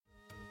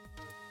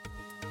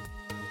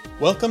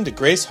Welcome to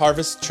Grace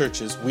Harvest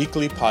Church's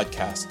weekly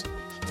podcast.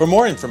 For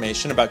more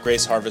information about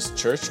Grace Harvest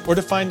Church or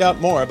to find out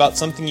more about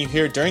something you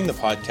hear during the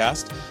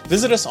podcast,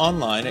 visit us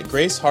online at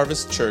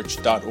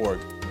graceharvestchurch.org.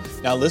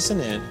 Now listen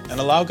in and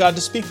allow God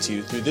to speak to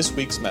you through this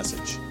week's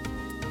message.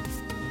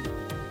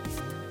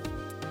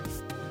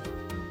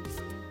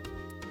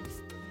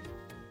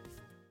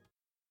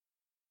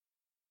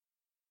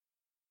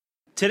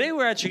 Today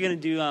we're actually going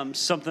to do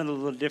something a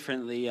little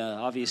differently,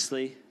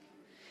 obviously.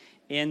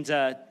 And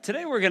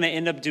today we're going to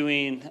end up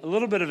doing a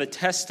little bit of a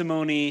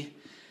testimony,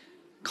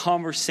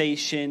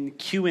 conversation,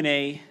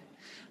 Q&A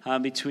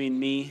between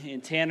me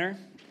and Tanner.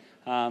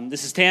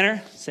 This is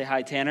Tanner. Say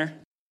hi, Tanner.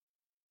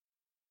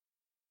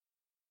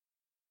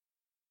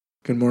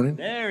 Good morning.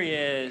 There he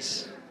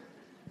is.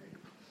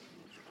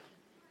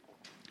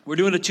 We're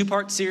doing a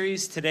two-part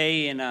series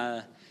today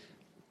and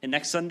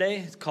next Sunday.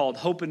 It's called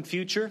Hope and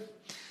Future.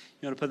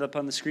 You want to put that up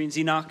on the screens,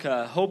 Enoch?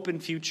 Hope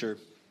and Future.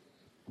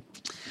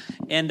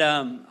 And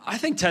I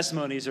think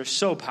testimonies are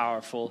so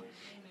powerful.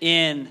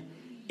 And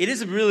it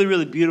is a really,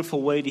 really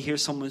beautiful way to hear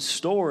someone's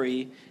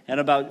story and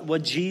about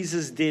what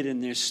Jesus did in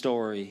their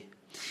story.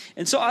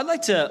 And so I'd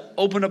like to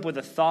open up with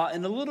a thought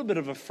and a little bit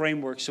of a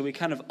framework so we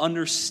kind of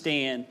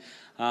understand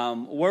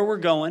where we're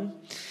going.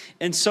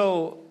 And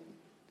so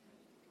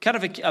kind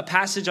of a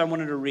passage I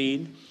wanted to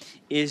read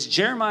is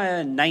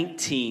Jeremiah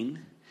 19,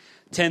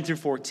 10 through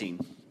 14.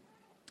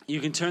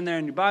 You can turn there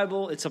in your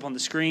Bible. It's up on the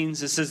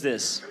screens. It says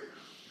this.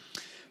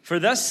 For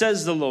thus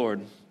says the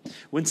Lord,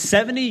 when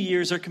 70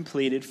 years are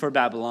completed for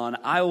Babylon,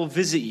 I will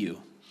visit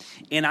you,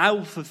 and I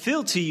will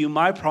fulfill to you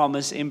my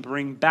promise and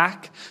bring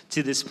back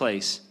to this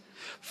place.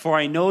 For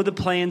I know the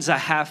plans I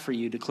have for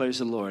you, declares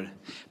the Lord,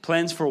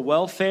 plans for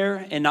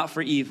welfare and not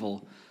for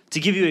evil, to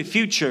give you a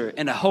future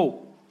and a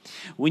hope.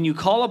 When you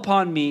call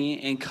upon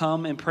me and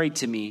come and pray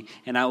to me,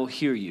 and I will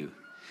hear you.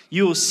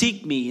 You will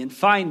seek me and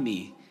find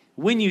me.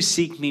 When you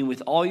seek me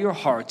with all your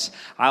hearts,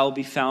 I will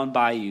be found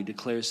by you,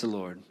 declares the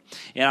Lord.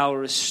 And I will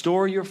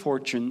restore your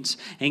fortunes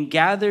and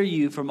gather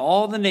you from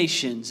all the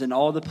nations and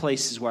all the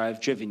places where I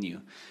have driven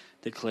you,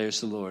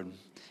 declares the Lord.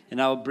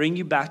 And I will bring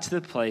you back to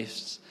the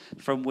place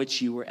from which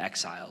you were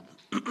exiled.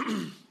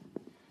 To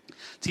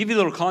give you a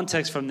little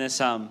context from this,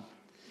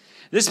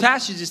 this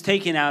passage is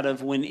taken out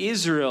of when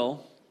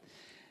Israel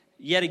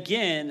yet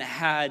again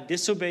had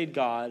disobeyed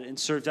God and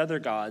served other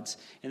gods,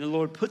 and the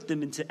Lord put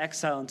them into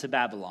exile into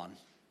Babylon.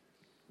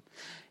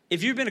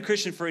 If you've been a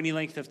Christian for any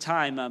length of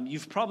time,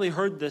 you've probably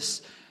heard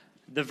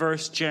the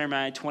verse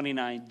Jeremiah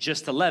 29,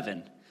 just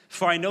 11.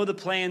 For I know the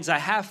plans I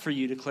have for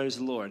you, declares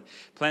the Lord.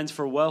 Plans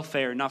for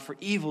welfare, not for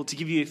evil, to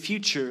give you a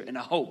future and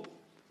a hope.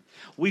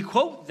 We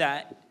quote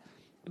that,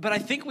 but I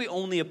think we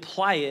only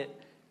apply it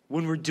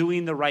when we're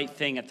doing the right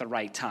thing at the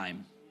right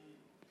time.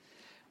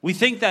 We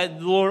think that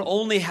the Lord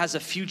only has a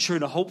future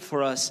and a hope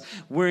for us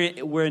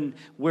when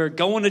we're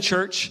going to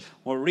church,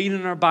 we're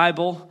reading our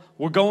Bible,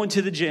 we're going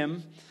to the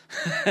gym.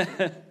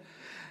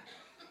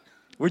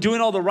 We're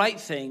doing all the right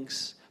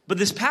things, but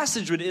this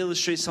passage would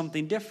illustrate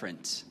something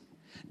different.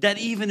 That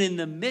even in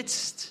the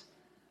midst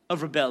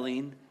of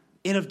rebelling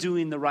and of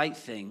doing the right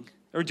thing,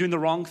 or doing the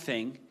wrong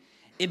thing,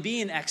 and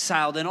being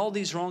exiled and all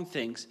these wrong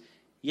things,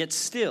 yet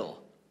still,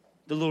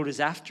 the Lord is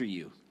after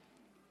you.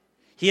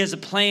 He has a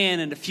plan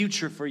and a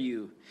future for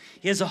you.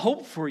 He has a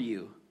hope for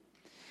you.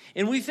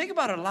 And when we think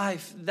about our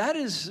life, that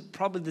is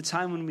probably the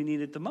time when we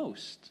need it the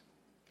most.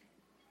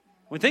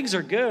 When things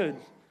are good,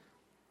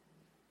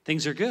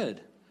 things are good.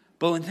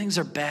 But when things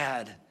are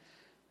bad,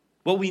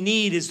 what we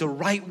need is the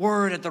right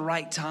word at the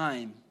right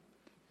time.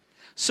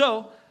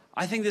 So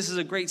I think this is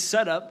a great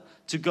setup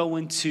to go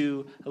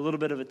into a little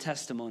bit of a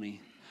testimony.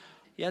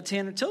 Yeah,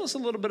 Tanner, tell us a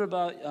little bit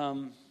about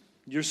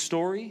your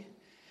story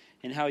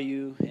and how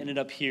you ended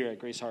up here at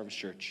Grace Harvest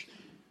Church.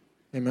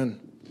 Amen.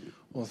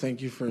 Well,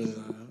 thank you for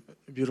the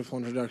beautiful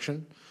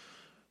introduction.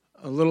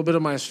 A little bit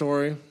of my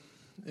story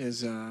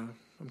is I'm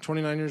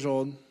 29 years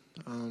old.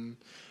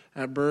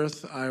 At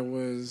birth, I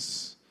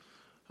was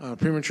a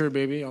premature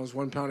baby. I was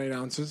 1 pound, 8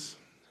 ounces.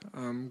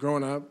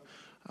 Growing up,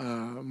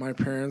 my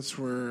parents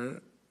were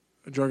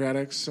drug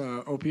addicts,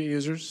 opiate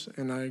users,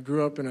 and I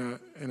grew up in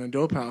a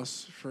dope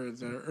house for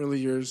the early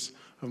years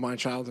of my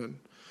childhood.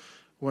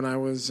 When I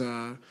was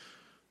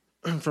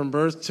from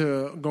birth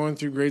to going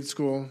through grade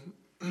school,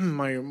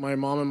 my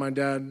mom and my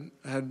dad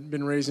had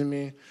been raising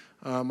me.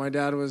 My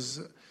dad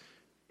was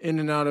in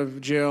and out of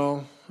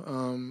jail.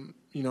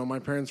 My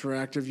parents were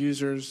active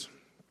users.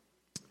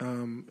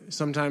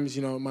 Sometimes,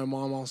 my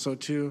mom also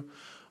too.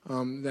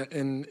 That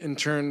in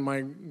turn,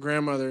 my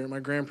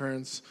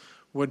grandparents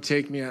would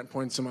take me at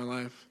points in my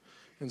life.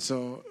 And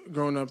so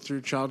growing up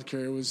through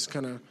childcare, it was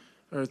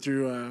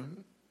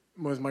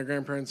with my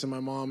grandparents and my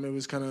mom, it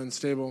was kind of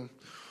unstable.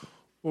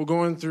 Well,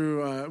 going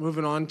through,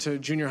 moving on to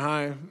junior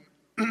high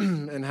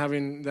and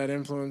having that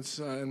influence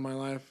in my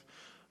life,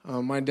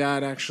 my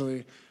dad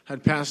actually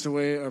had passed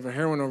away of a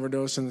heroin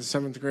overdose in the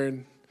 7th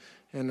grade.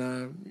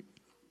 And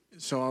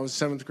so I was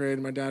 7th grade,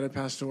 my dad had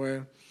passed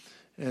away.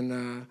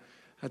 And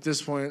at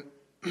this point,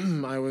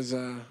 I was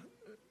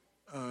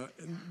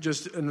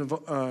just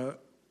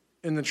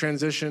in the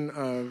transition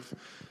of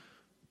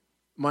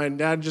my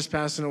dad just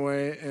passing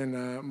away,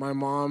 and my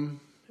mom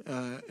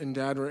and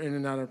dad were in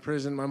and out of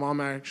prison. My mom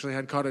actually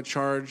had caught a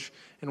charge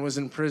and was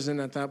in prison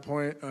at that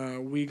point.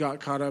 We got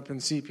caught up in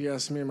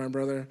CPS, me and my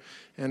brother,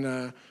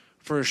 and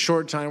for a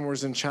short time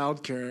was in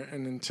childcare,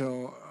 and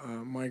until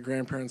my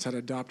grandparents had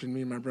adopted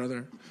me and my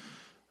brother.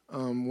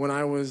 When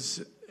I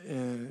was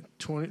in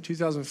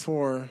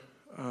 2004,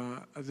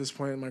 at this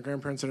point, my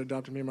grandparents had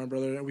adopted me and my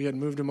brother. We had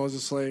moved to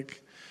Moses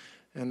Lake,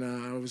 and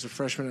I was a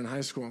freshman in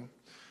high school.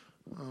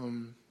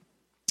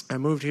 I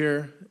moved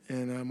here,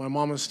 and my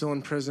mom was still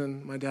in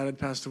prison. My dad had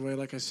passed away,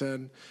 like I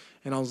said,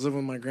 and I was living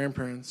with my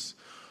grandparents.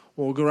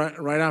 Well,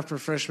 right after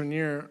freshman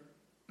year,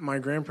 my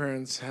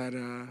grandparents had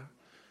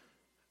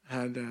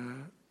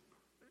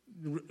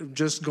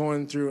just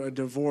going through a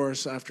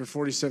divorce after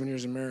 47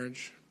 years of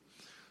marriage.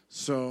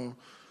 So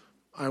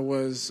I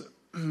was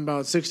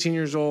about 16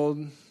 years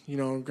old.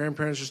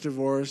 Grandparents just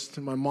divorced.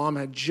 My mom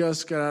had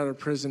just got out of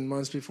prison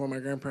months before my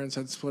grandparents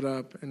had split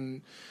up,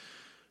 and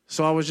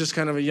so I was just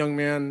kind of a young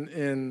man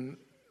in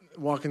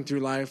walking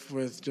through life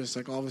with just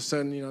like all of a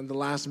sudden, the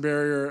last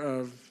barrier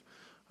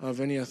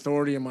of any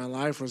authority in my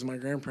life was my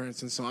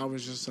grandparents. And so I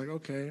was just like,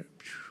 okay,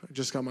 I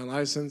just got my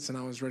license and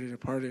I was ready to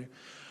party.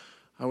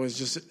 I was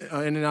just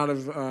in and out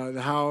of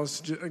the house,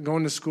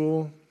 going to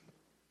school.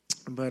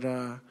 But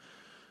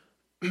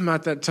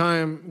at that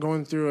time,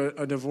 going through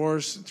a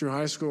divorce through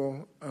high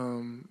school,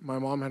 my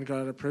mom had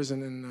got out of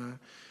prison, and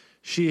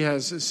she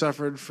has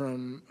suffered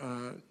from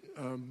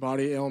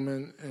body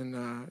ailment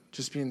and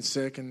just being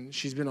sick, and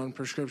she's been on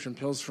prescription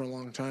pills for a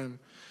long time.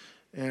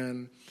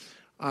 And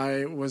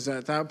I was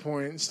at that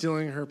point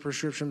stealing her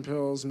prescription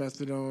pills,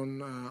 methadone,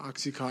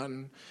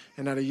 Oxycontin,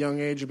 and at a young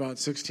age, about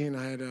 16,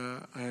 I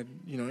had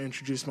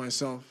introduced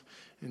myself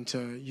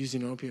into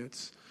using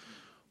opiates.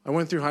 I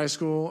went through high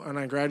school and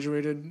I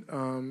graduated,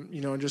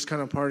 just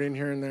kind of partying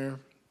here and there,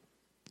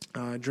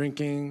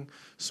 drinking,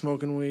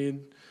 smoking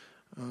weed,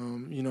 a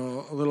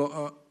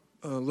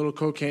little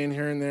cocaine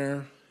here and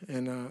there,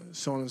 and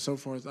so on and so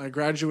forth. I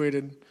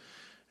graduated,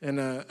 and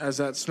as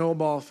that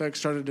snowball effect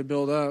started to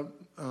build up,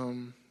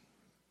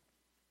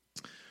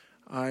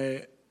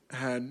 I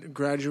had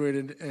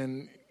graduated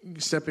and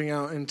stepping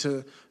out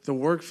into the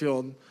work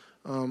field.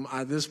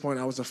 At this point,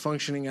 I was a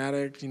functioning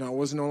addict. I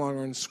was no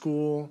longer in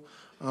school.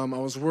 I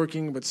was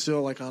working, but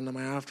still, like on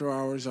my after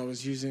hours, I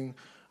was using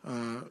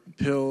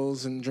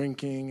pills and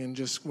drinking, and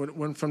just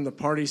went from the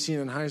party scene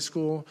in high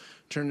school,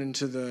 turned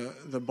into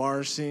the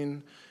bar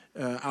scene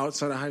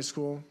outside of high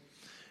school,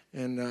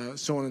 and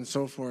so on and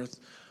so forth.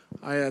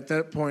 At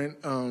that point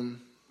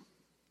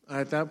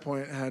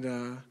had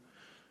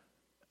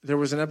there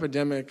was an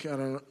epidemic.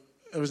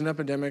 It was an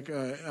epidemic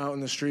out in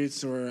the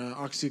streets where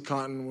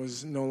Oxycontin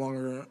was no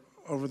longer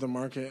over the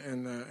market,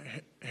 and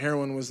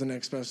heroin was the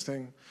next best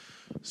thing.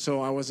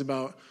 So I was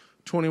about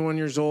 21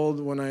 years old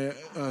when I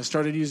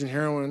started using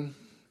heroin,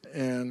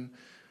 and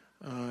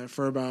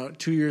for about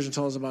 2 years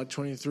until I was about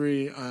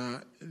 23,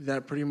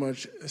 that pretty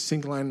much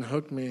sink, line, and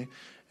hooked me,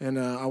 and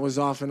I was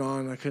off and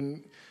on. I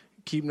couldn't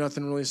keep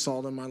nothing really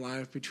solid in my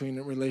life between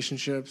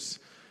relationships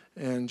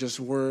and just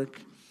work,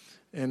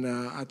 and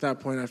at that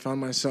point I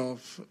found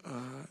myself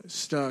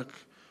stuck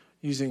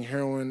using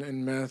heroin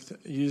and meth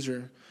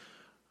user.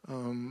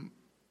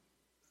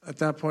 At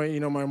that point,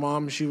 my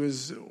mom, she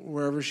was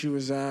wherever she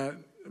was at.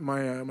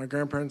 My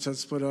grandparents had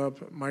split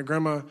up. My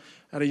grandma,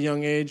 at a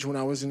young age, when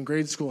I was in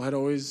grade school, had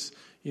always,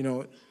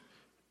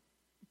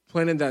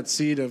 planted that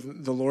seed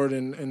of the Lord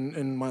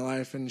in my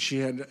life, and she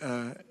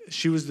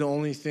was the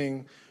only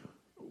thing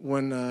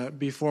when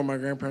before my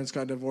grandparents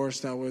got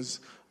divorced that was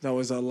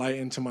a light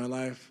into my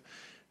life,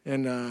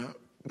 and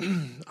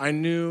I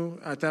knew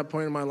at that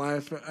point in my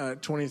life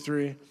at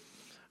 23,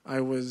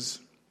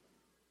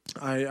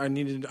 I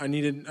needed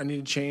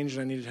change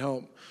and I needed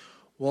help.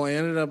 Well, I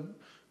ended up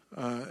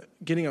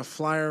getting a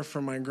flyer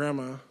from my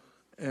grandma,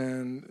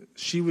 and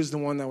she was the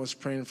one that was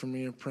praying for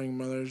me, praying,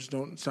 mothers,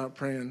 don't stop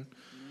praying.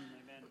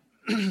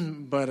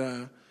 Amen. But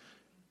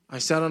I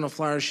sat on a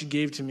flyer she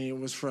gave to me. It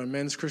was for a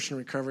men's Christian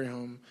recovery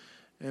home,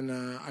 and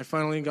I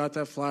finally got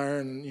that flyer,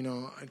 and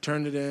I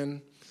turned it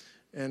in,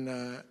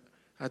 and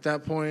at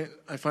that point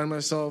I find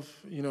myself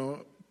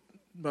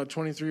about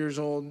 23 years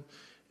old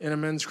in a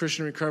men's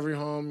Christian recovery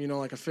home,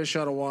 like a fish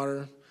out of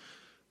water.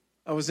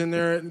 I was in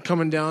there and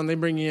coming down. They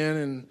bring you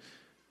in,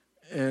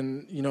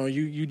 and you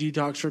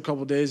detox for a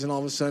couple of days, and all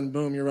of a sudden,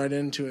 boom, you're right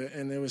into it.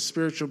 And it was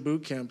spiritual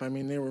boot camp. I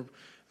mean, they were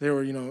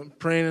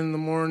praying in the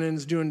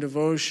mornings, doing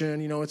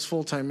devotion. It's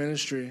full-time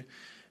ministry,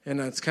 and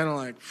it's kind of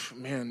like,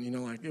 man,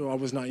 I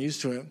was not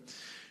used to it.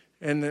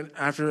 And then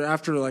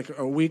after like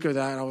a week of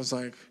that, I was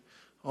like,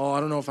 oh,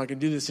 I don't know if I can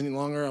do this any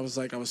longer. I was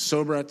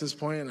sober at this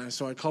point, and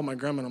so I called my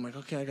grandma, and I'm like,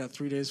 okay, I got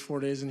 3 days, 4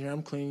 days in here.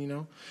 I'm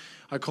clean,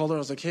 I called her. I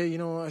was like, hey,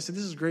 I said,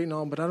 this is great and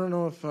all, but I don't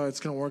know if it's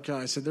going to work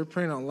out. I said, they're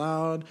praying out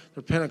loud.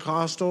 They're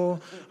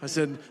Pentecostal. I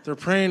said, they're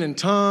praying in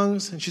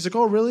tongues. And she's like,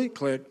 oh, really?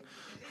 Click.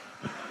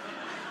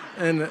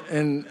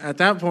 And at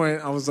that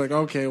point, I was like,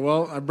 okay,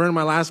 well, I burned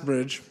my last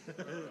bridge.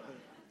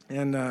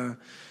 And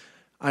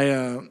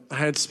I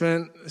had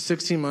spent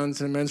 16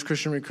 months in a men's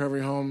Christian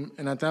recovery home,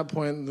 and at that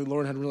point, the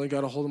Lord had really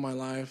got a hold of my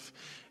life,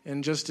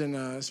 and just in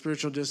a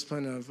spiritual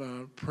discipline of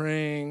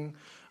praying,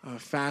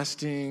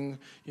 fasting,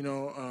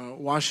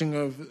 washing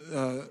of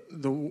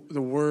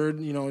the Word,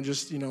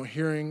 just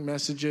hearing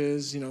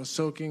messages,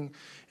 soaking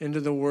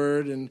into the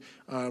Word and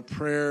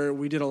prayer.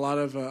 We did a lot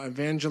of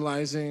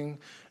evangelizing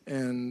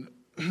and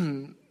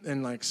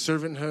and like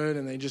servanthood,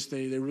 and they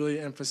really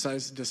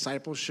emphasized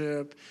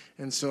discipleship.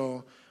 And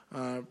so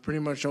pretty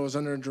much I was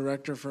under a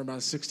director for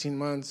about 16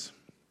 months,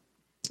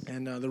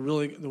 and the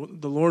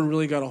Lord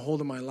really got a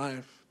hold of my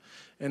life,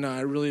 and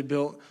I really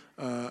built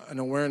an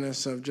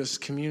awareness of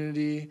just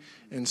community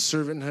and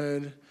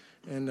servanthood,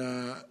 and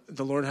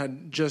the Lord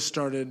had just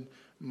started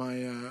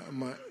my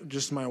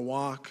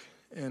walk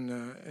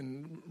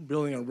and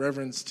building a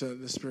reverence to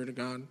the Spirit of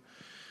God.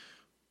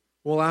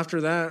 Well,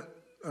 after that,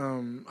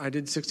 I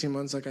did 16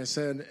 months, like I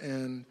said,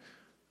 and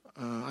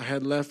I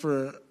had left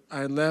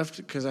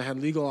because I had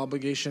legal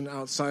obligation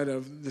outside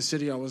of the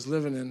city I was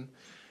living in,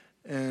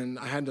 and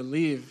I had to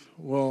leave.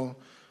 Well,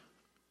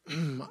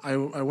 I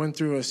went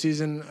through a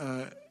season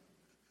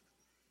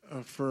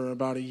for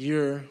about a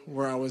year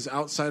where I was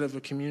outside of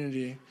a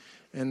community,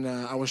 and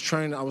I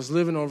was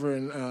living over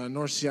in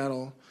North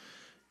Seattle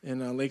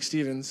in Lake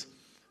Stevens,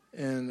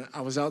 and I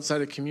was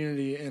outside a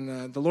community,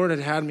 and the Lord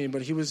had me,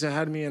 but He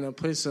had me in a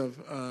place of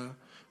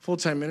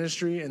full-time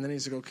ministry, and then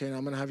He's like, okay, now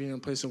I'm going to have you in a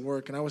place of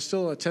work. And I was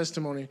still a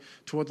testimony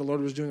to what the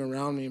Lord was doing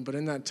around me, but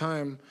in that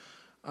time,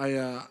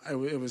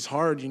 it was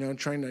hard,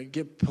 trying to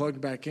get plugged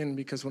back in,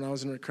 because when I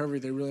was in recovery,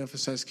 they really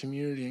emphasized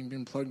community and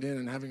being plugged in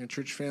and having a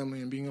church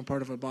family and being a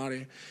part of a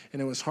body.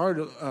 And it was hard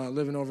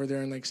living over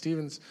there in Lake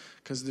Stevens,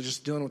 because they're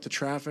just dealing with the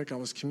traffic. I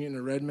was commuting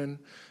to Redmond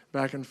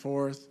back and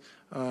forth,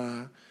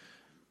 and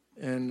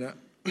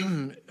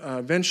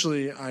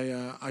eventually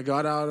I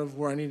got out of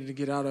where I needed to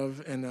get out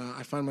of, and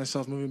I find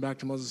myself moving back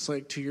to Moses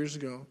Lake 2 years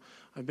ago.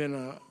 I've been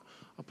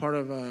a part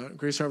of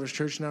Grace Harvest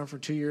Church now for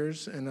 2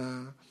 years,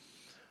 and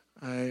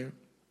I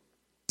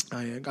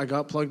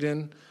got plugged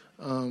in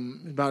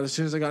about as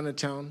soon as I got into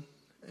town,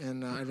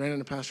 and I ran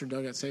into Pastor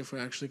Doug at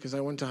Safeway, actually, because I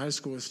went to high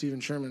school with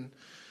Stephen Sherman,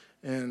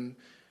 and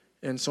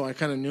so I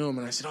kind of knew him,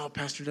 and I said, "Oh,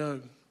 Pastor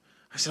Doug,"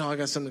 I said, "Oh, I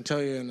got something to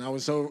tell you," and I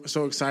was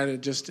so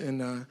excited just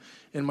in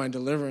my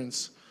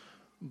deliverance.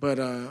 But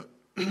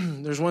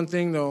there's one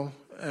thing, though,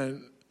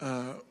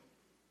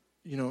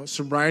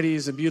 sobriety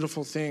is a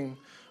beautiful thing,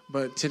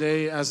 but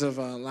today, as of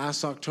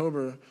last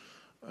October,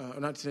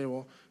 not today,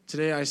 well,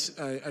 today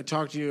I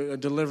talked to you, a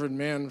delivered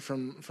man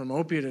from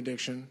opiate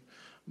addiction,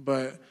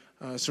 but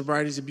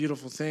sobriety is a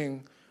beautiful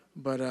thing,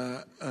 but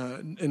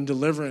in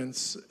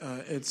deliverance,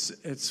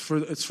 it's for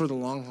the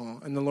long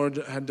haul, and the Lord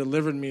had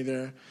delivered me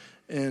there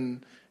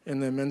in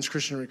the men's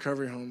Christian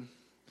recovery home,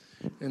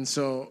 and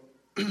so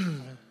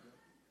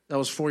that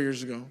was 4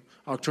 years ago,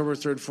 October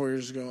 3rd, 4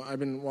 years ago. I've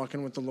been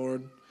walking with the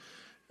Lord,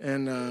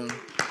 and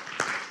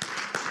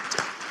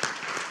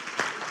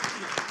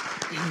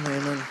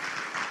amen.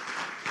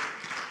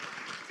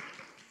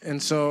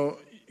 And so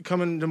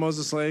coming to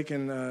Moses Lake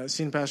and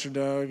seeing Pastor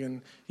Doug,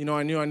 and,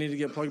 I knew I needed to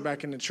get plugged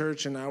back into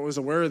church, and I was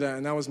aware of that,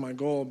 and that was my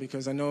goal,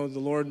 because I know the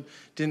Lord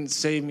didn't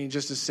save me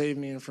just to save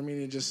me and for me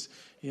to just,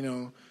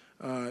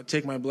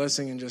 take my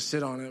blessing and just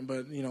sit on it,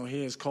 but,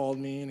 He has called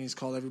me, and He's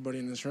called everybody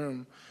in this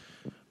room.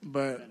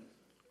 But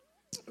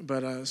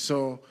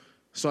so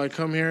I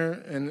come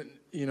here, and,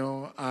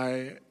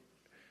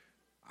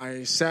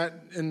 I sat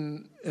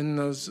in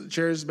those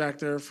chairs back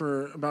there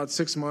for about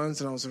 6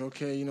 months, and I was like,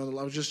 okay, I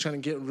was just trying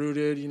to get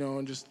rooted,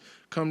 and just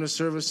come to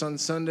service on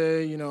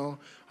Sunday. I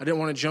didn't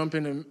want to jump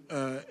into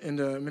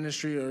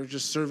ministry or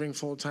just serving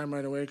full time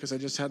right away, because I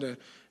just had to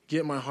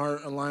get my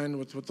heart aligned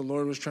with what the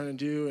Lord was trying to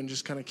do, and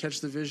just kind of catch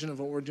the vision of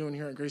what we're doing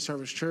here at Grace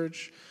Harvest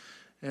Church.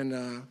 And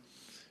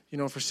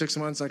for 6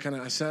 months, I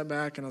sat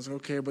back, and I was like,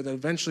 okay, but then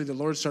eventually the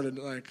Lord started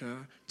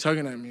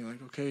tugging at me,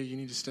 like, okay, you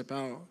need to step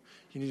out.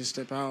 You need to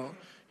step out.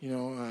 I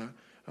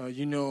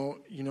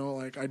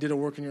did a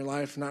work in your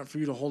life, not for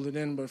you to hold it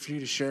in, but for you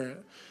to share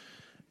it.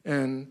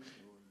 And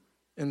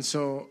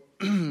so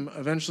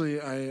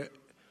eventually I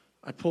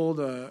pulled.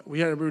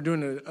 We were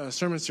doing a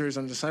sermon series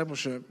on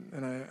discipleship,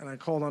 and I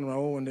called on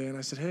Raul one day, and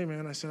I said, hey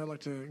man, I said I'd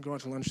like to go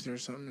out to lunch there or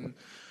something. And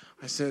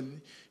I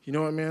said, you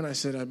know what, man? I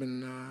said I've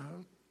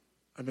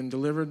been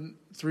delivered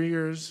 3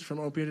 years from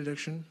opiate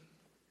addiction.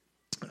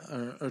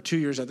 Or 2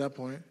 years at that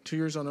point, 2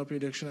 years on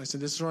opiate addiction. I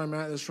said, this is where I'm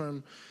at. This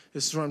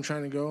is where I'm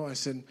trying to go. I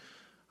said,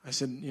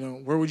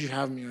 where would you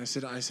have me? I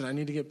said, I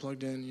need to get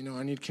plugged in.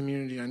 I need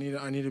community. I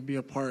need to be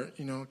a part.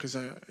 Because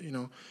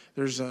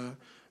there's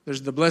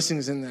the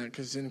blessings in that.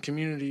 Because in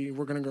community,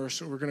 we're gonna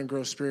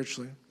grow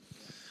spiritually.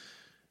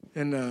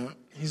 And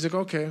he's like,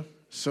 okay.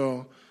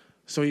 So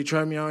he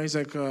tried me out. He's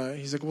like,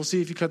 we'll see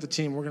if you cut the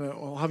team.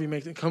 I'll have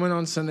you come in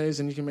on Sundays,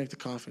 and you can make the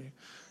coffee.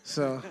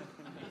 So.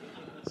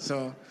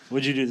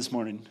 What'd you do this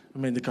morning? I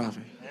made the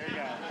coffee. There you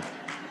go.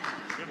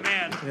 Good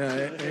man.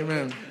 Yeah,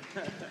 amen.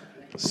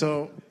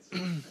 So,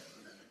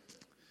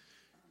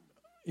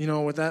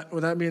 with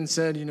that being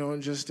said,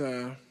 just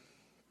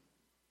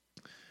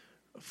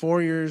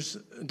 4 years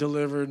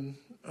delivered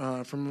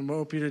from an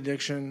opiate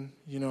addiction.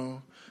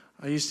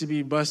 I used to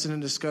be busted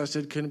and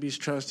disgusted, couldn't be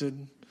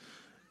trusted.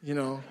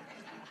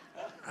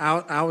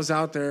 I was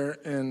out there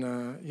and,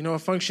 a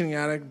functioning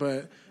addict,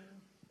 but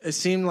it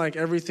seemed like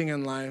everything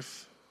in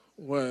life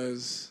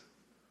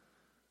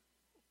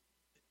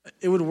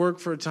it would work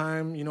for a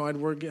time.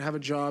 I'd have a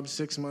job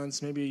 6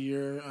 months, maybe a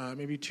year,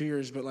 maybe 2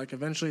 years, but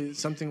eventually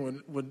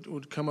something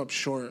would come up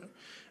short.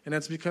 And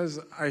that's because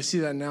I see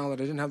that now that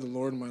I didn't have the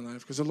Lord in my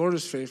life, because the Lord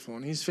is faithful,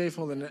 and He's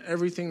faithful in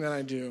everything that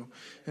I do.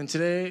 And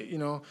today,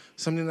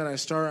 something that I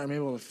start, I'm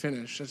able to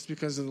finish. That's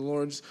because of the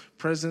Lord's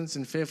presence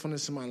and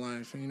faithfulness in my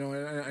life. And,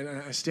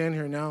 I stand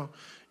here now,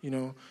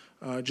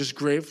 just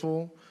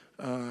grateful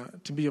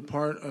to be a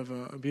part of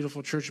a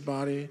beautiful church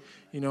body.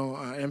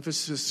 I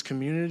emphasize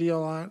community a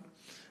lot.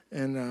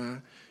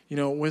 And,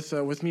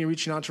 with me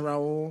reaching out to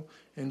Raul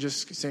and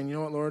just saying, you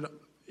know what, Lord,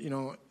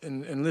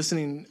 and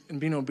listening and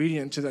being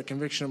obedient to that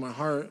conviction in my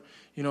heart,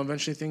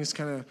 eventually things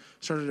kind of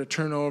started to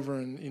turn over.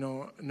 And,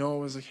 Noah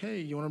was like,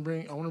 hey, I want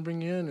to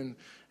bring you in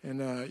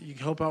and you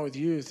can help out with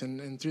youth.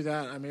 And through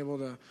that, I'm able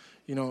to,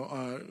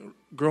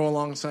 grow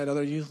alongside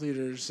other youth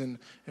leaders and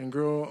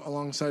grow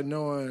alongside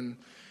Noah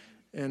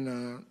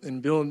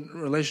and build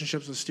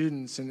relationships with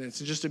students, and it's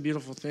just a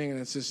beautiful thing,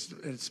 and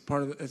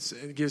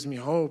it gives me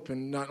hope,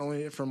 and not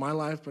only for my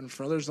life but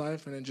for others'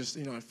 life, and it just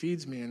it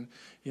feeds me, and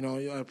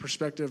a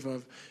perspective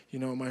of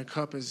my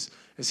cup is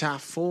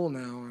half full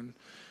now,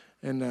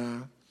 and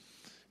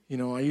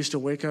I used to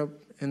wake up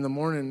in the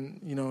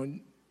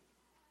morning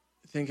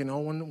thinking, oh,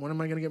 when am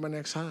I going to get my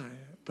next high?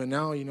 But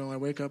now I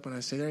wake up and I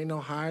say, there ain't no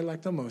high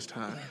like the Most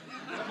High.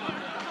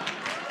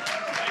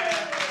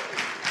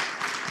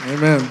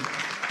 Amen.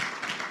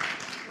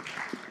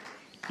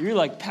 You're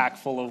like packed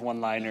full of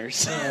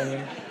one-liners.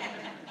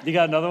 You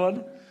got another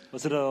one?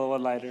 What's another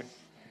one-liner?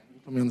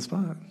 Put me on the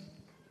spot. What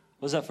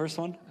was that first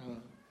one?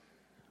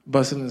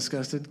 Busted and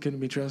disgusted, couldn't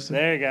be trusted.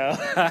 There you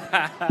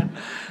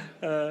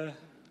go.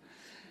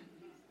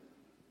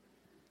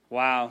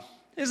 Wow.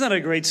 Isn't that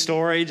a great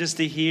story just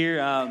to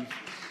hear?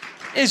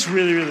 It's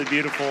really, really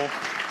beautiful.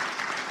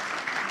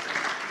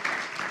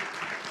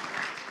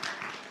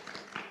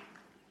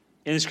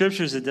 In the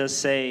scriptures, it does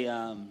say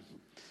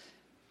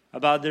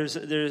about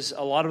there's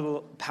a lot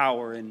of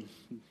power in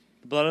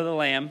the blood of the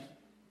Lamb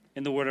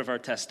and the word of our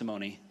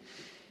testimony.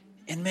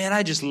 And man,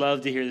 I just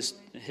love to hear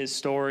his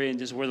story and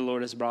just where the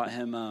Lord has brought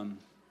him.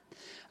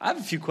 I have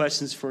a few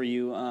questions for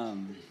you.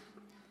 And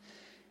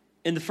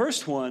the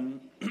first one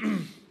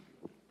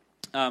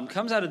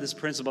comes out of this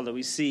principle that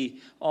we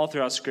see all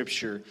throughout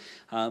Scripture.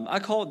 I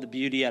call it the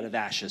beauty out of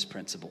ashes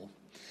principle.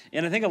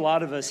 And I think a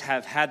lot of us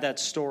have had that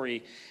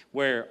story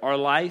where our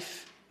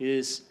life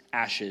is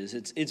ashes.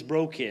 It's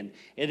broken.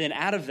 And then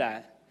out of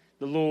that,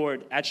 the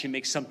Lord actually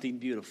makes something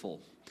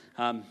beautiful.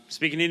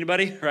 Speaking to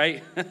anybody,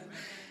 right?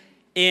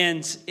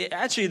 And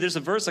there's a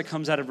verse that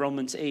comes out of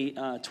Romans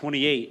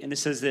 8:28, and it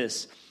says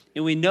this,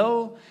 and we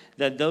know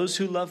that those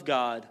who love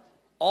God,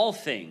 all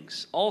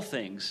things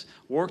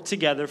work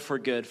together for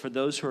good for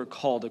those who are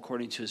called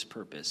according to his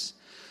purpose.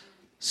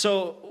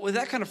 So with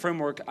that kind of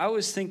framework, I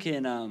was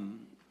thinking,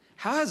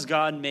 how has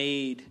God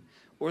made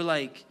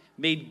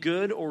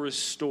good or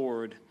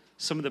restored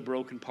some of the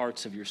broken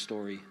parts of your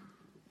story?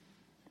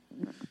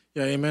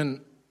 Yeah,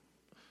 amen.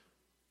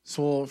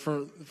 So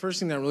for the first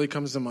thing that really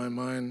comes to my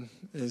mind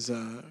is,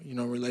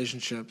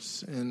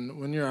 relationships. And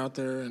when you're out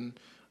there and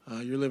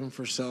you're living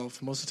for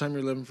self, most of the time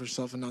you're living for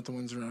self and not the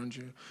ones around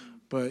you.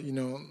 But,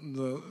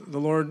 the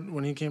Lord,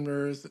 when he came to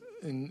earth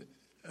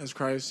as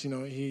Christ,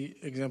 he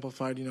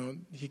exemplified,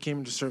 he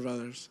came to serve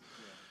others.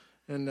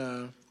 And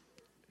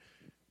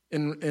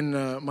in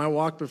my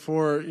walk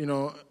before,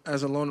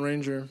 as a Lone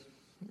Ranger,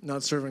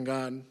 not serving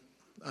God,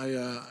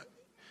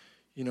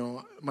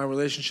 my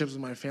relationships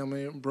with my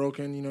family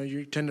broken.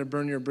 You tend to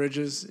burn your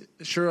bridges.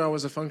 Sure, I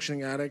was a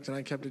functioning addict and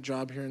I kept a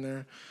job here and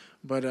there,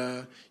 but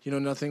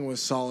nothing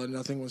was solid,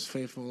 nothing was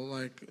faithful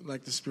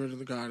like the Spirit of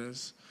the God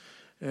is.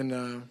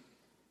 And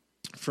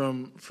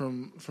from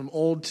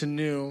old to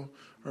new,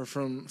 or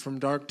from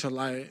dark to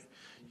light,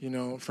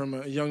 from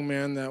a young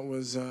man that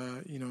was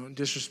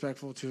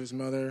disrespectful to his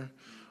mother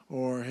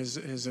or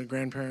his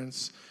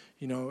grandparents,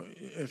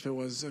 if it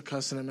was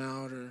cussing him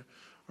out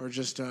or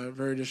just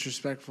very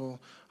disrespectful,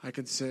 I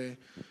could say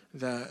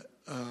that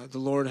the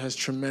Lord has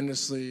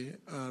tremendously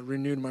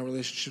renewed my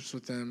relationships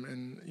with them.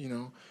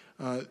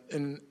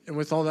 And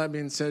with all that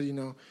being said,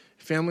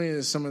 family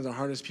is some of the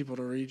hardest people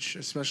to reach,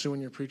 especially when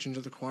you're preaching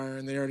to the choir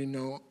and they already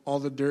know all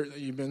the dirt that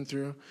you've been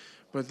through.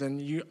 But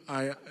then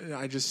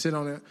I just sit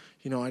on it.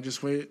 I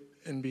just wait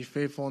and be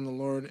faithful in the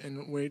Lord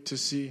and wait to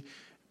see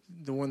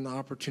when the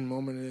opportune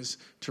moment is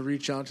to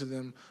reach out to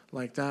them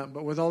like that.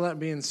 But with all that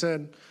being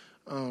said,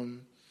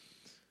 in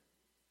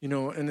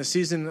the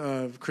season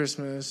of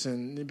Christmas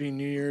and it being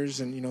New Year's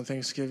and,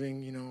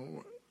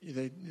 Thanksgiving,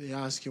 they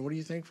ask you, what are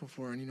you thankful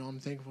for? And, I'm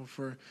thankful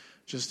for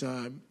just,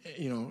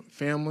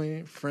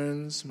 family,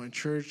 friends, my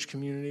church,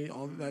 community,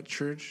 all that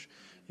church,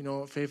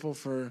 faithful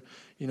for,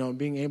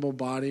 being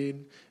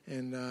able-bodied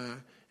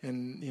and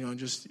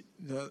just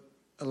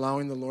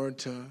allowing the Lord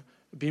to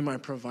be my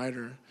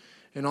provider.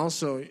 And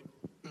also,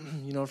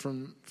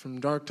 from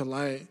dark to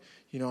light,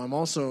 I'm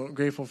also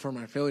grateful for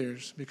my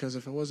failures, because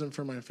if it wasn't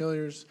for my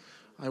failures,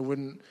 I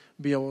wouldn't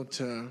be able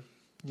to,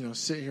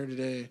 sit here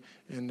today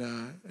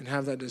and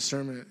have that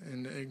discernment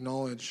and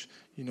acknowledge,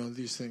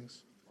 these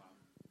things.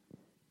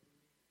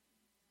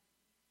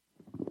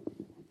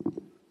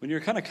 When you're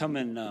kind of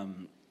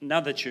coming, now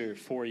that you're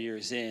 4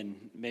 years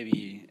in,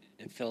 maybe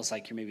it feels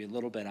like you're maybe a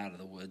little bit out of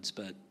the woods,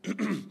 but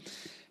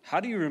how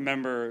do you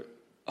remember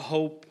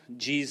hope,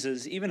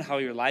 Jesus, even how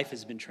your life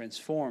has been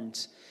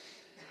transformed?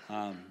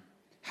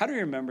 How do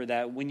you remember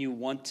that when you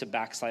want to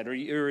backslide,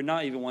 or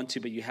not even want to,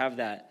 but you have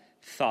that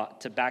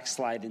thought to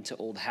backslide into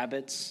old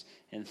habits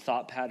and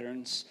thought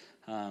patterns?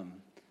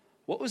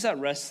 What was that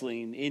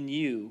wrestling in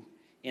you,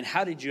 and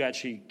how did you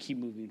actually keep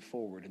moving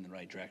forward in the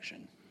right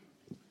direction?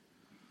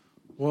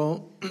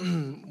 Well,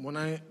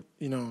 when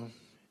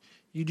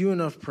you do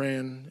enough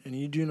praying and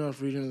you do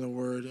enough reading of the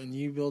Word and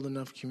you build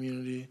enough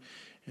community,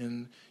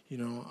 and,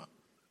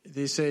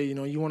 they say,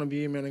 you want to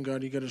be a man of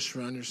God, you got to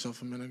surround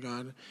yourself a man of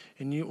God.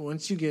 And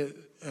once you get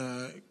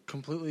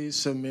completely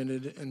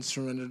submitted and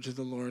surrendered to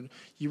the Lord,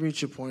 you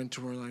reach a point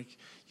to where,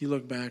 you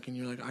look back and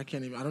you're like, I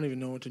don't even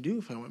know what to do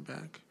if I went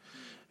back.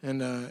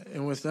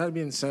 And with that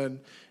being said,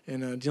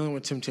 in dealing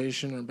with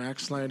temptation or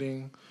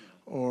backsliding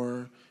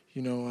or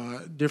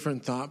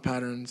different thought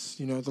patterns,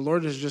 the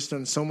Lord has just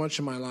done so much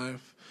in my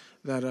life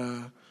that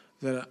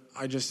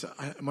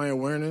my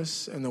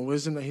awareness and the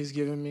wisdom that He's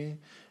given me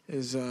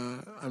is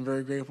I'm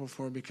very grateful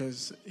for,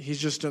 because He's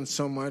just done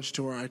so much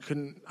to where I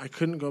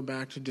couldn't go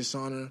back to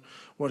dishonor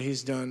what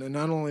He's done. And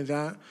not only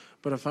that,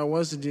 but if I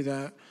was to do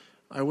that,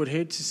 I would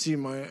hate to see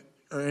my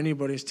or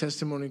anybody's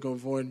testimony go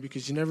void,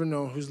 because you never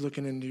know who's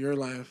looking into your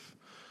life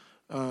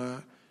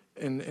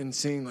and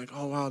seeing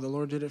oh wow, the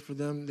Lord did it for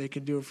them, they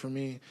could do it for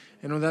me.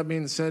 And with that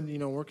being said,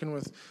 working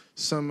with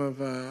some of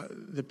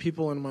the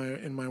people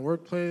in my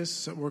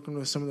workplace, working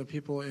with some of the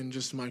people in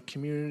just my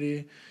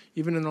community,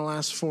 even in the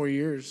last 4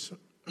 years,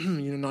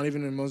 not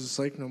even in Moses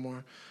Lake no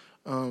more,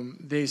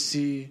 they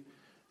see,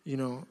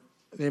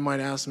 they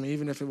might ask me,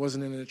 even if it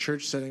wasn't in a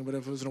church setting, but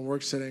if it was in a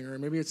work setting, or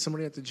maybe it's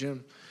somebody at the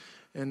gym,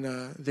 and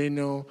they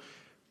know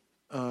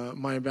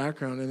my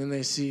background, and then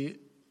they see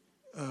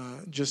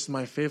just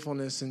my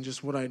faithfulness and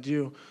just what I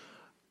do.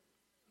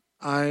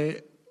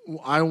 I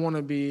want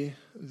to be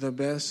the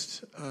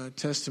best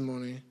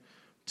testimony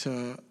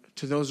to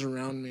those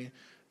around me,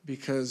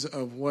 because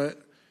of what,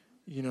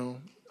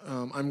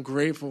 I'm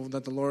grateful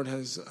that the Lord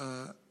has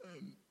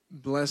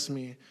blessed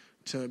me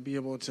to be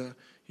able to,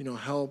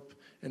 help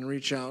and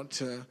reach out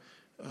to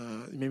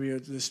maybe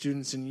the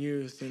students and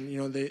youth,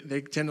 and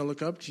they tend to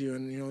look up to you,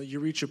 and you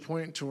reach a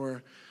point to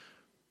where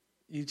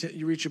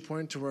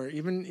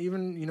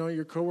even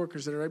your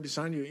coworkers that are right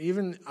beside you,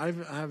 even I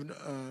have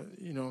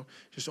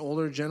just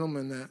older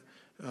gentlemen that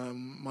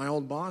my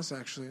old boss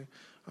actually,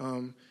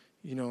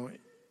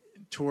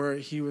 to where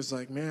he was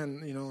like,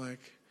 man,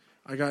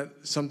 I got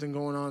something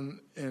going on,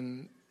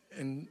 and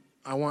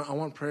I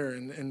want prayer,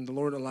 and the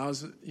Lord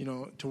allows it,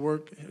 to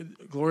work,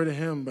 glory to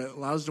Him, but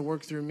allows to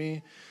work through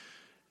me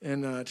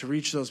and to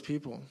reach those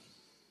people.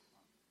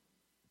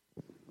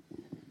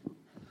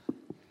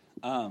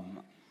 I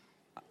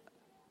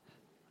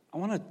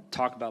want to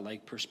talk about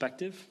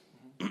perspective.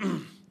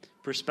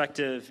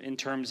 Perspective in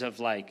terms of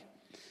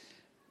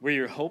where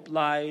your hope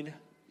lied,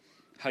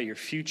 how your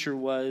future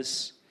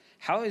was.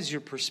 How has your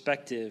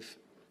perspective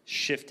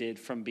shifted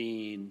from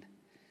being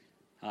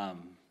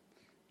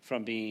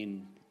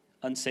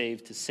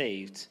unsaved to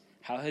saved?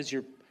 How has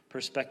your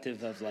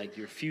perspective of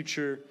your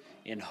future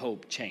and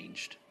hope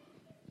changed?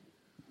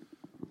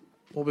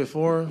 Well,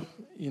 before,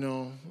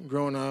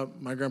 growing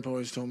up, my grandpa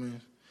always told me,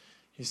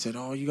 he said,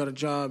 oh, you got a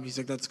job. He's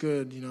like, that's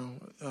good.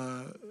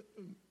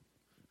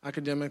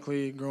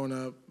 Academically, growing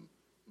up,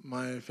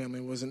 my family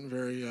wasn't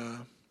very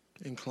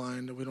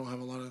inclined. We don't have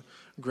a lot of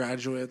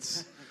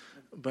graduates.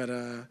 But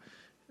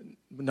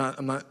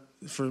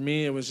for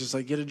me, it was just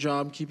get a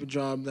job, keep a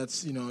job.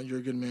 That's, you're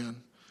a good man.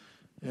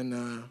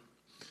 And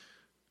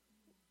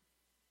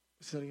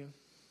say that again.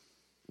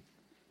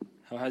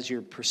 How has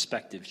your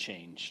perspective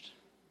changed?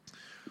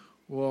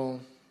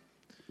 Well,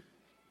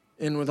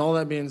 and with all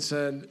that being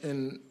said,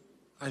 and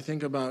I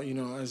think about,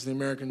 as the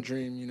American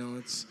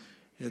dream,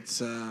 it's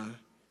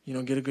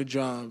get a good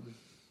job,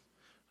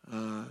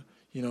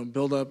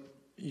 build up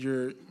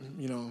your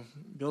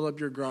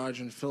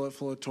garage and fill it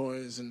full of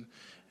toys, and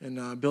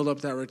build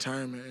up that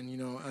retirement.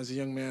 And, as a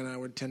young man, I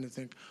would tend to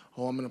think,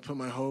 oh, I'm going to put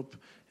my hope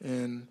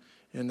in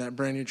that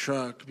brand new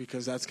truck,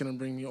 because that's going to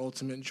bring me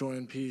ultimate joy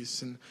and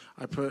peace. And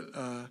I put,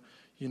 I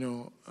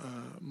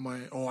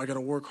got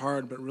to work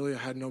hard, but really I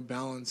had no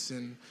balance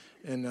and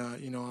I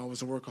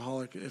was a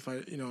workaholic. If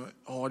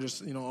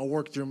I'll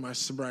work through my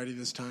sobriety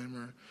this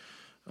time,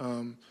 or,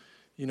 I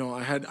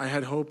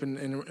had hope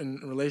in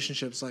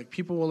relationships.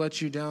 People will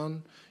let you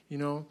down,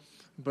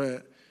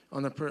 but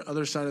on the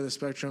other side of the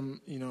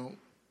spectrum,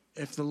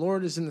 if the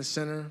Lord is in the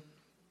center,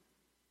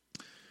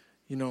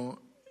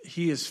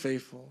 He is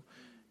faithful.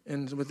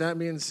 And with that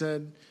being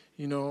said,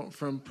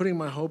 from putting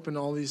my hope in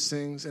all these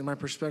things and my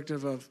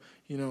perspective of,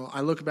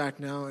 I look back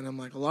now and I'm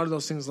like, a lot of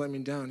those things let me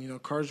down.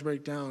 Cars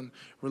break down,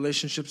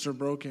 relationships are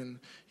broken.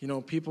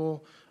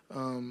 People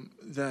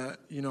that,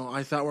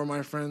 I thought were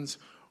my friends,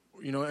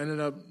 ended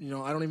up,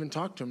 I don't even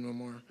talk to them no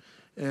more.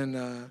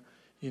 And,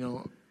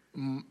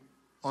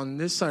 on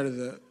this side of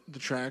the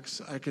tracks,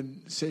 I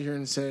could sit here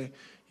and say,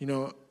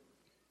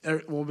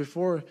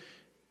 before,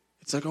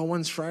 it's like, oh,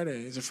 when's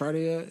Friday? Is it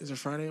Friday yet? Is it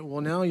Friday?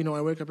 Well, now,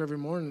 I wake up every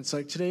morning. It's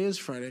like, today is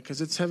Friday because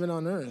it's heaven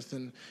on earth.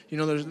 And,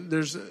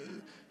 there's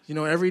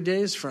every day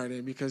is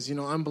Friday because,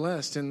 I'm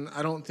blessed. And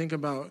I don't think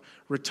about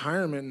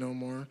retirement no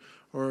more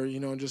or,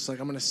 just like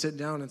I'm going to sit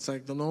down. It's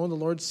like, no, the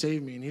Lord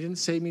saved me. And he didn't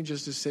save me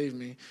just to save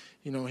me.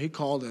 He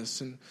called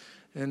us. And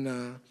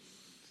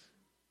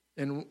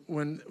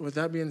when, with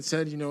that being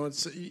said,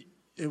 it's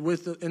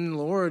in the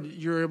Lord,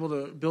 you're able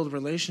to build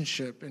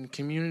relationship and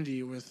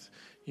community with,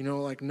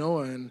 like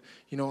Noah. And,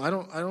 I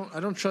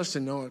don't trust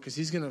in Noah because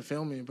he's going to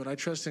fail me, but I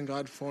trust in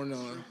God for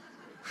Noah.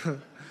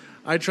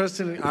 I trust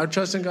in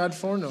God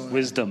for Noah.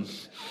 Wisdom.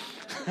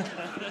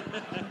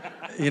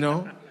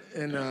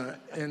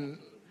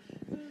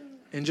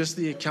 And just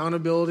the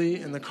accountability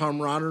and the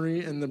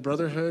camaraderie and the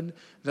brotherhood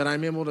that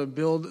I'm able to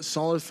build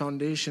solid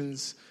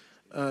foundations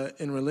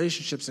in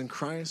relationships in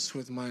Christ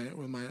with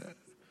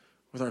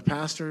our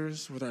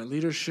pastors, with our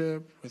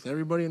leadership, with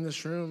everybody in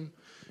this room.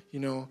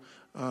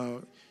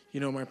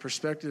 My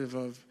perspective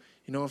of,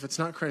 if it's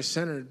not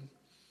Christ-centered,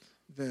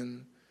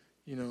 then,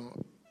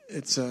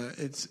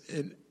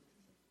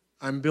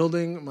 I'm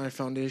building my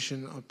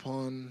foundation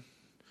upon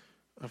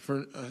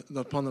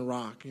the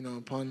rock,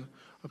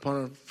 upon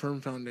a firm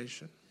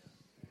foundation.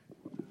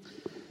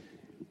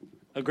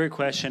 A great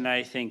question.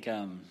 I think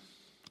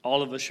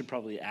all of us should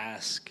probably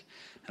ask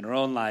in our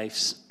own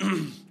lives,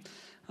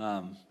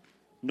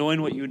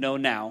 knowing what you know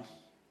now,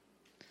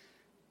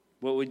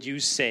 what would you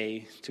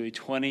say to a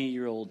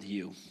 20-year-old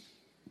you?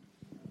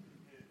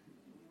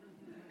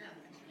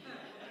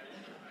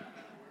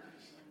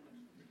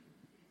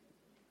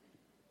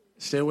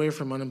 Stay away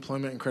from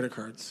unemployment and credit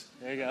cards.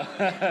 There you go.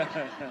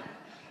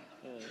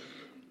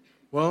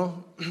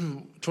 Well,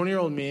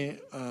 20-year-old me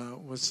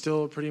was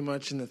still pretty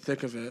much in the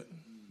thick of it.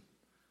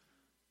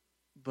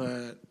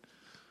 But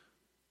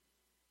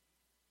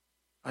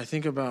I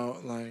think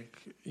about,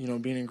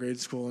 being in grade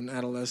school and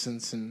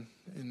adolescence and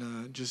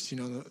just,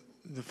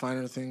 the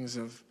finer things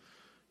of,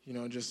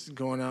 just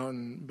going out.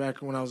 And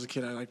back when I was a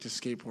kid, I liked to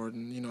skateboard.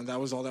 And, that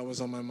was all that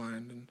was on my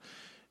mind.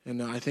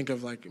 And I think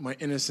of, my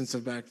innocence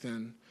of back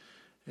then.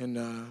 And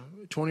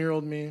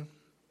 20-year-old me,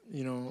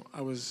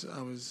 I was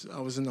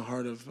in the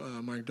heart of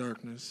my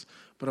darkness.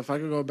 But if I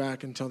could go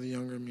back and tell the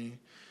younger me,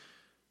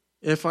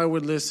 if I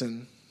would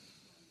listen,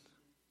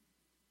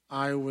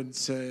 I would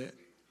say,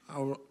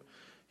 the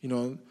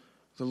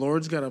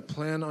Lord's got a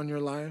plan on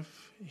your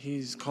life.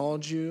 He's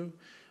called you.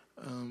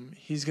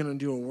 He's going to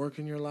do a work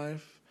in your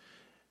life.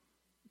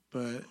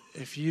 But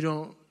if you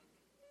don't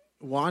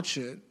watch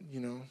it,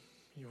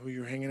 who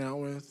you're hanging out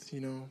with,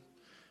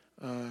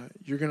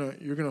 you're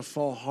gonna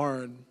fall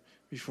hard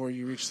before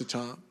you reach the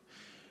top.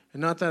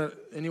 And not that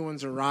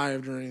anyone's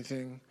arrived or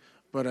anything,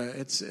 but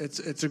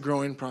it's a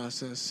growing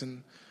process.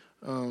 And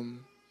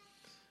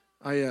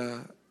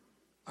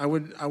I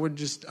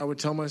would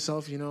tell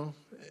myself,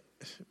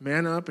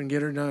 man up and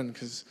get her done,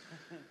 because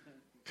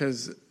I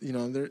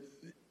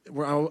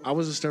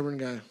was a stubborn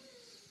guy.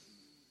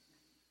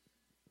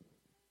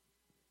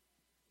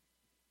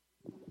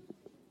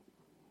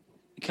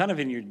 Kind of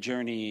in your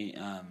journey,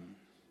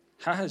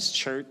 how has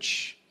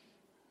church,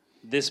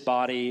 this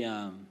body,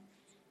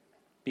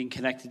 being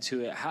connected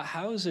to it,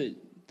 how has it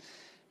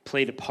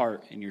played a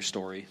part in your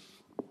story?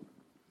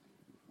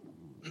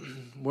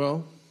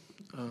 Well,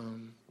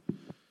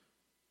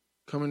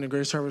 coming to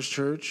Grace Harvest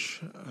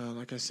Church,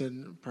 like I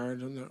said prior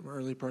to the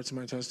early parts of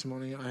my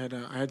testimony,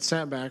 I had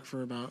sat back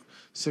for about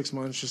 6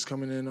 months, just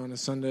coming in on a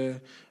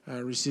Sunday,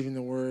 receiving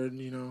the word,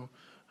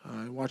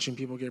 watching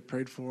people get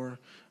prayed for.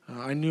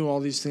 I knew all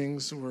these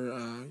things were,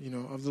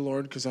 of the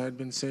Lord, because I had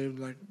been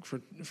saved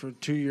for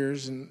 2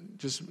 years and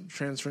just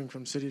transferring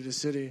from city to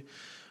city.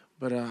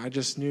 But I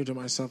just knew to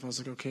myself, I was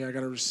like, okay, I got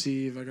to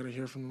receive, I got to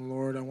hear from the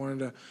Lord. I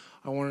wanted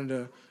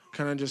to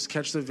kind of just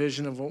catch the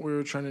vision of what we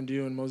were trying to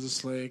do in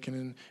Moses Lake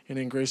and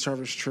in Grace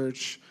Harvest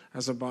Church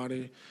as a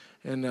body.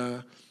 And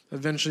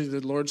eventually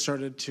the Lord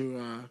started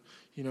to,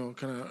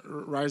 kind of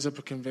rise up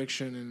a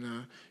conviction.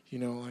 And,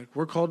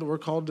 we're called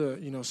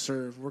to,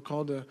 serve. We're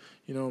called to,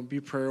 be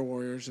prayer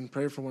warriors and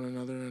pray for one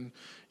another. And,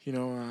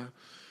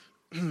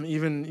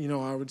 even,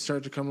 I would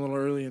start to come a little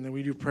early, and then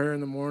we do prayer in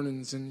the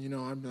mornings. And,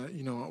 I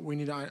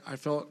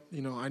felt,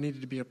 I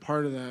needed to be a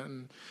part of that.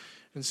 And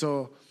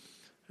so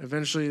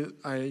eventually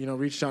I,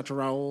 reached out to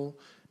Raul,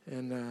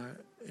 and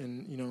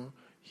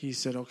he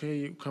said, okay,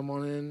 you come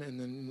on in, and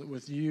then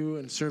with you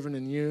and serving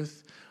in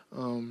youth,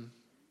 and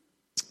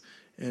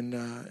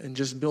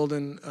just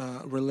building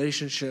a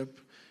relationship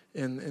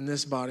in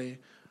this body,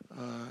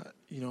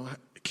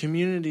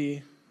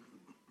 community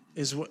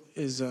is what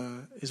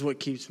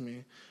keeps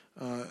me.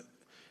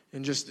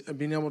 just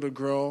being able to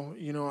grow.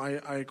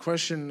 I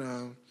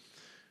question,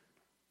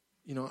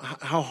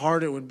 how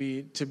hard it would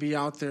be to be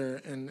out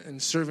there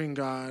and serving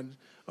God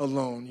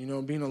alone,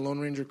 being a Lone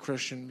Ranger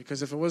Christian.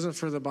 Because if it wasn't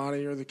for the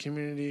body or the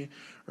community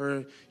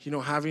or,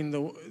 having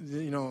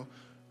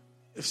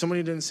if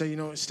somebody didn't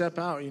say, step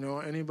out,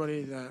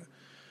 anybody that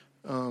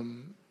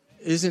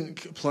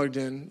isn't plugged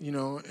in,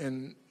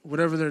 and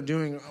whatever they're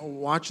doing,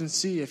 watch and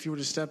see if you were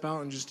to step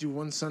out and just do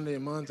one Sunday a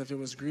month, if it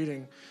was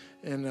greeting,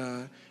 and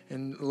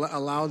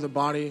allow the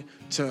body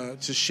to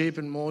shape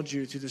and mold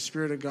you through the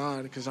Spirit of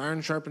God, because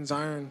iron sharpens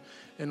iron,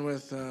 and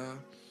with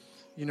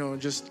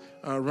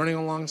running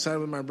alongside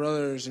with my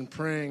brothers and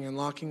praying and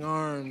locking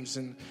arms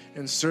and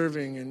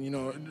serving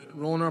and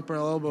rolling up our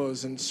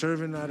elbows and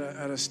serving at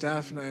a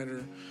staff night,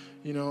 or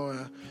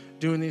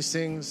doing these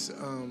things,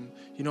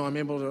 I'm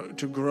able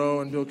to grow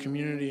and build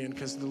community, and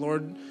because the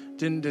Lord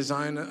didn't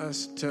design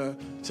us to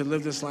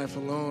live this life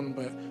alone,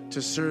 but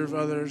to serve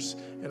others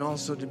and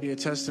also to be a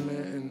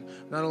testament. And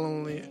not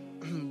only,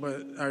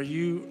 but are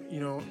you,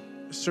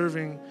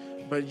 serving,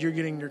 but you're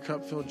getting your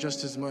cup filled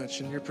just as much.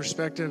 And your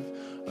perspective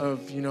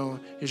of,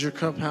 is your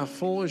cup half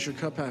full, is your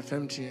cup half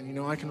empty? And,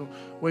 I can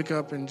wake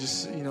up and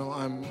just,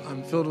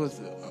 I'm filled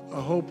with a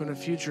hope and a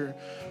future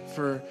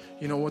for,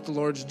 what the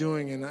Lord's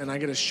doing. And I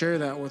get to share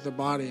that with the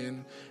body.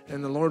 And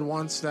the Lord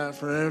wants that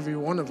for every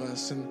one of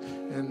us. And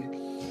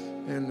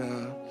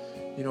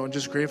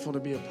just grateful to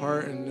be a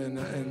part. And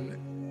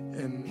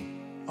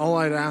all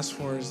I'd ask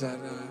for is that,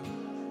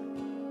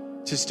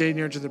 to stay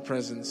near to the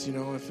presence,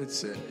 if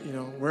it's,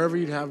 wherever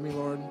you'd have me,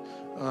 Lord.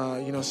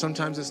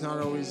 Sometimes it's not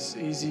always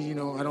easy,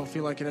 I don't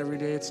feel like it every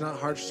day. It's not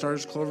heart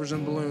stars, clovers,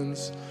 and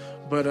balloons,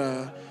 but,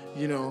 I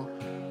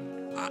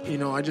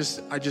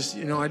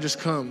just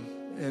come,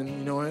 and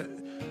you know what,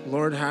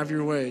 Lord, have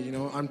your way.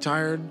 I'm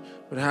tired,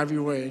 but have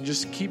your way, and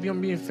just keep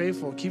on being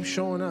faithful, keep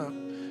showing up,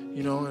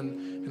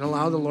 and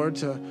allow the Lord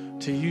to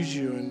use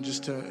you, and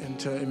just to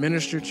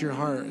minister to your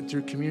heart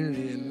through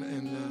community and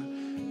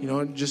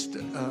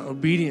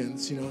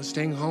obedience,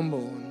 staying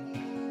humble, and